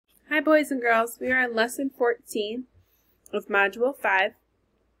Hi boys and girls, we are on lesson 14 of module 5,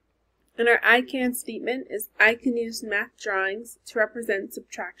 and our I can statement is I can use math drawings to represent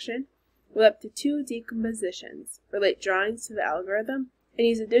subtraction with up to 2 decompositions, relate drawings to the algorithm, and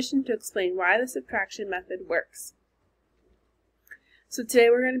use addition to explain why the subtraction method works. So today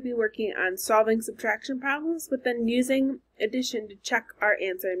we're going to be working on solving subtraction problems, but then using addition to check our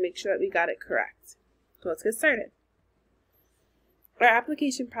answer and make sure that we got it correct. So let's get started. Our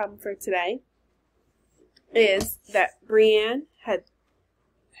application problem for today is that Brianne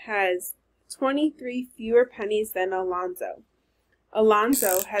has 23 fewer pennies than Alonzo.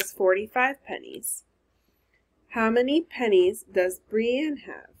 Alonzo has 45 pennies. How many pennies does Brianne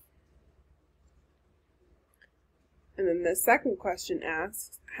have? And then the second question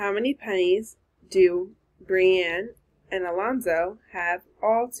asks, how many pennies do Brianne and Alonzo have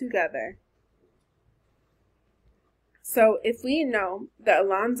all together? So if we know that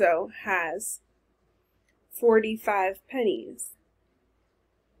Alonzo has 45 pennies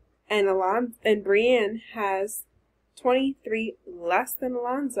and Brianne has 23 less than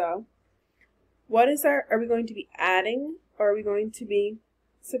Alonzo, are we going to be adding or are we going to be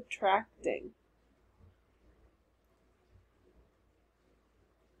subtracting?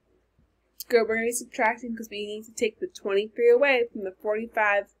 Good, we're going to be subtracting because we need to take the 23 away from the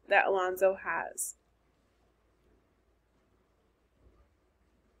 45 that Alonzo has.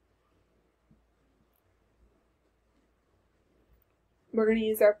 We're going to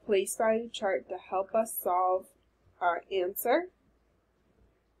use our place value chart to help us solve our answer.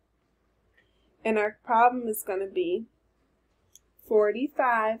 And our problem is going to be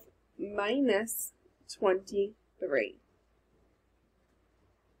 45 minus 23.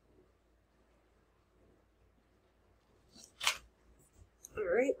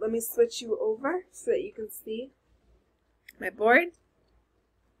 Alright, let me switch you over so that you can see my board.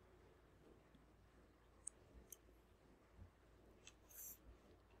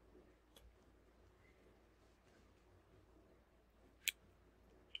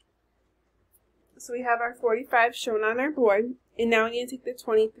 So we have our 45 shown on our board, and now we need to take the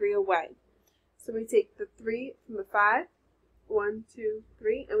 23 away. So we take the 3 from the 5, 1, 2,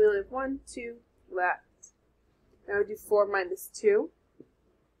 3, and we only have 1, 2 left. Now we do 4 minus 2,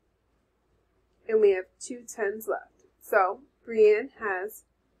 and we have 2 tens left. So Brianne has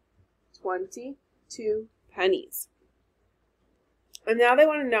 22 pennies. And now they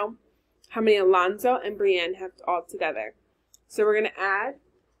want to know how many Alonzo and Brianne have all together. So we're going to add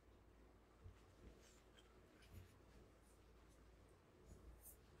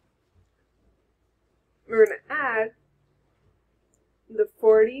the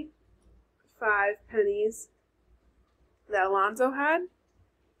 45 pennies that Alonzo had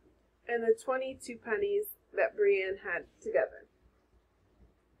and the 22 pennies that Brianne had together.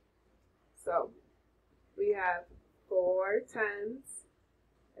 So we have 4 tens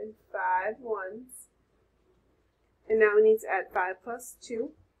and 5 ones. And now we need to add 5 plus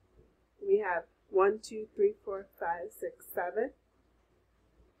 2. We have 1, 2, 3, 4, 5, 6, 7. And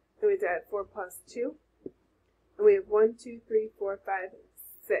we have to add 4 plus 2. And we have 1, 2, 3, 4, 5,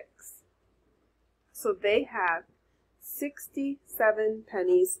 6. So they have 67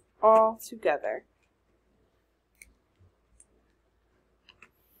 pennies all together.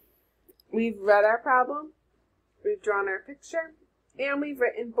 We've read our problem, we've drawn our picture, and we've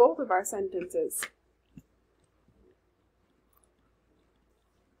written both of our sentences.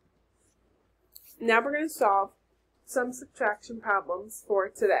 Now we're going to solve some subtraction problems for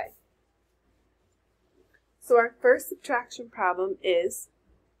today. So our first subtraction problem is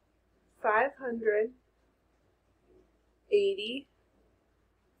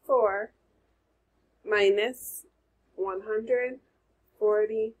 584 minus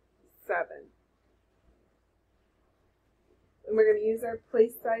 147. And we're going to use our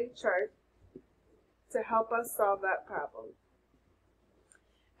place value chart to help us solve that problem.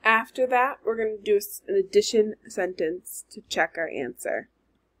 After that, we're going to do an addition sentence to check our answer.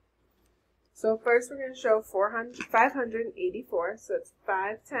 So first we're going to show 584, so it's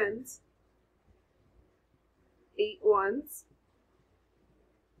 5 tens, 8 ones,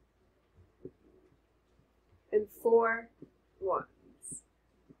 and 4 ones.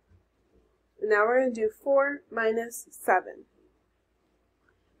 And now we're going to do 4 minus 7.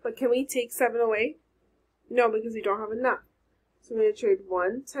 But can we take 7 away? No, because we don't have enough. So we're going to trade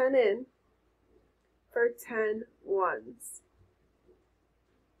 1 10 in for 10 ones.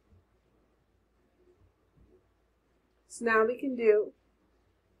 So now we can do,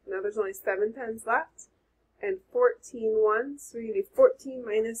 now there's only 7 tens left and 14 ones. So we're going to do 14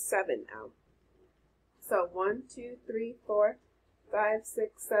 minus 7 now. So 1, 2, 3, 4, 5,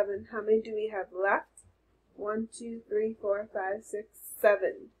 6, 7. How many do we have left? 1, 2, 3, 4, 5, 6,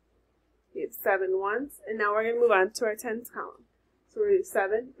 7. We have 7 ones, and now we're going to move on to our tens column. So we're going to do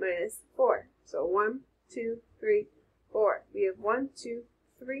 7 minus 4. So 1, 2, 3, 4. We have 1, 2,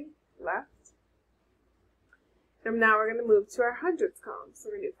 3 left. And now we're going to move to our hundreds column. So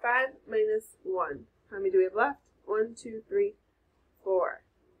we're going to do 5 minus 1. How many do we have left? 1, 2, 3, 4.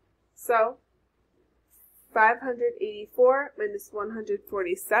 So 584 minus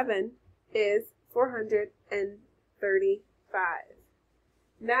 147 is 435.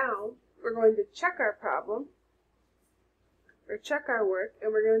 Now we're going to check our problem, or check our work,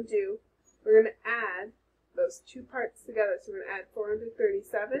 and we're going to add those two parts together. So we're going to add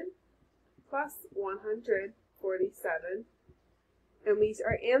 437 plus 147, and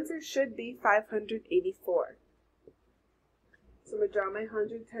our answer should be 584. So I'm going to draw my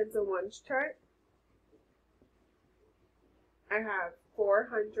 100, tens, and ones chart. I have 4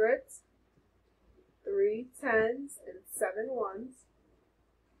 hundreds, 3 tens, and 7 ones.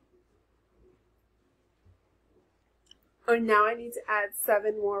 And now I need to add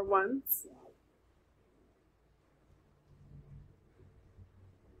 7 more ones.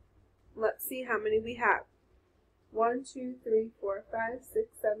 Let's see how many we have. 1, 2, 3, 4, 5,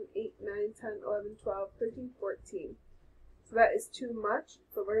 6, 7, 8, 9, 10, 11, 12, 13, 14. So that is too much.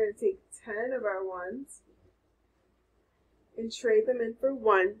 So we're going to take 10 of our ones and trade them in for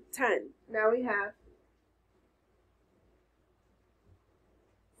 1, 10. Now we have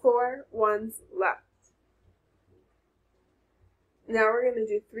 4 ones left. Now we're going to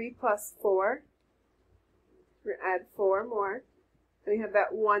do 3 plus 4. We're going to add 4 more. And we have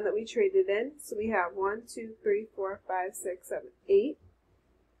that 1 that we traded in. So we have 1, 2, 3, 4, 5, 6, 7, 8.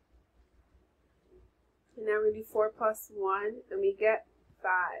 And now we're going to do 4 plus 1, and we get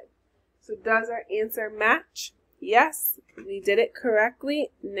 5. So does our answer match? Yes, we did it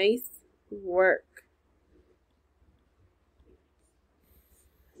correctly. Nice work.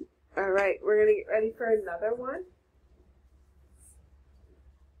 All right, we're going to get ready for another one.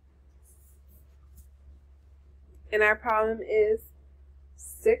 And our problem is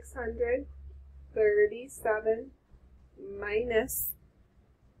 637 minus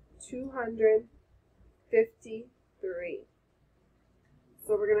 253.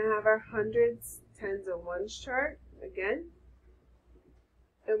 So we're going to have our hundreds, tens, and ones chart again.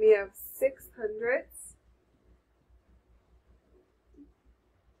 And we have 6 hundredths,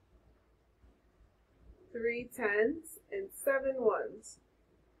 3 tens, and 7 ones.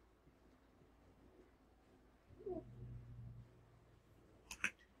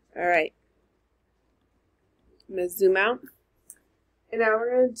 All right. I'm going to zoom out. And now we're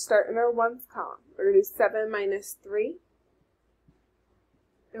going to start in our ones column. We're going to do 7 minus 3.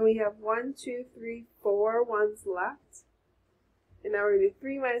 And we have 1, 2, 3, 4 ones left. And now we're going to do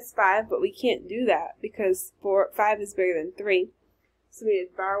 3 minus 5, but we can't do that because 5 is bigger than 3. So we need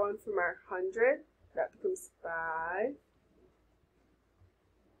to borrow 1 from our 100. That becomes 5.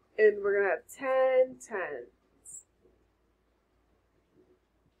 And we're going to have 10 tens.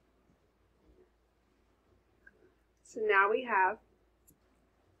 So now we have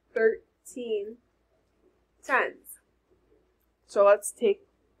 13 tens. So let's take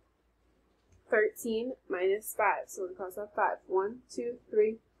 13 minus 5. So we cross out 5. 1, 2,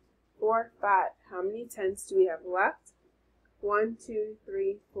 3, 4, 5. How many tens do we have left? 1, 2,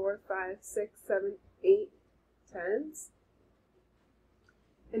 3, 4, 5, 6, 7, 8 tens.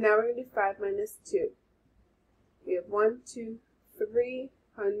 And now we're going to do 5 minus 2. We have 1, 2, 3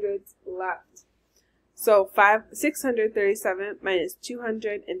 hundreds left. So 637 minus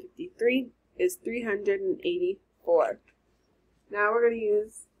 253 is 384. Now we're going to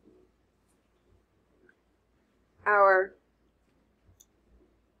use our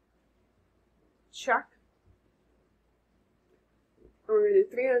check. And we're going to do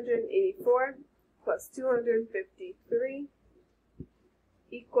 384 plus 253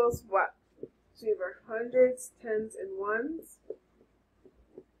 equals what? So we have our hundreds, tens, and ones.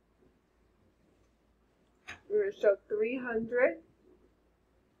 We're going to show 300,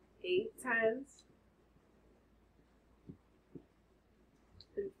 8 tens,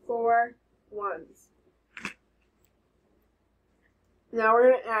 and 4 ones. Now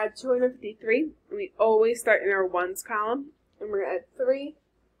we're going to add 253. We always start in our ones column. And we're going to add 3.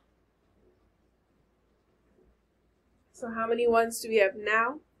 So how many ones do we have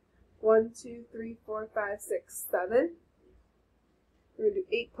now? 1, 2, 3, 4, 5, 6, 7. We're going to do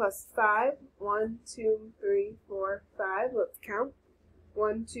 8 plus 5. 1, 2, 3, 4, 5. Let's count.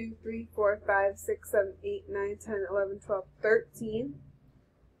 1, 2, 3, 4, 5, 6, 7, 8, 9, 10, 11, 12, 13.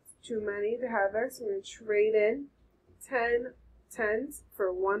 Too many to have there, so we're going to trade in 10 tens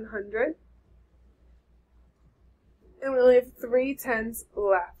for 100. And we only have 3 tens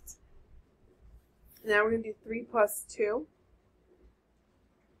left. Now we're going to do 3 plus 2.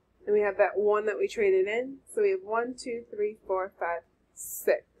 And we have that 1 that we traded in. So we have 1, 2, 3, 4, 5,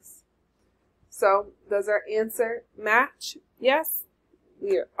 6. So does our answer match? Yes.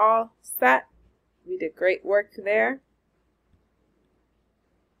 We are all set. We did great work there.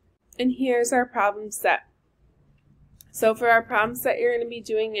 And here's our problem set. So for our problem set, you're going to be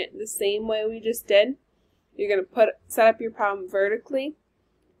doing it the same way we just did. You're going to set up your problem vertically.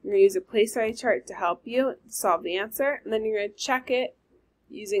 You're going to use a place value chart to help you solve the answer. And then you're going to check it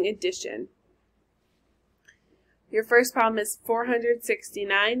using addition. Your first problem is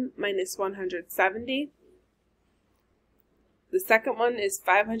 469 minus 170. The second one is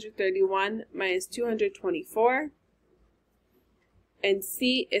 531 minus 224. And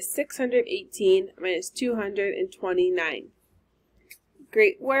C is 618 minus 229.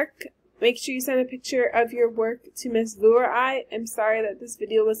 Great work. Make sure you send a picture of your work to Ms. Vu or I. I'm sorry that this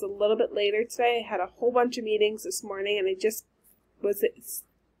video was a little bit later today. I had a whole bunch of meetings this morning and I just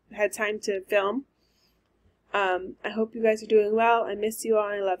had time to film. I hope you guys are doing well. I miss you all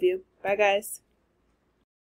and I love you. Bye guys.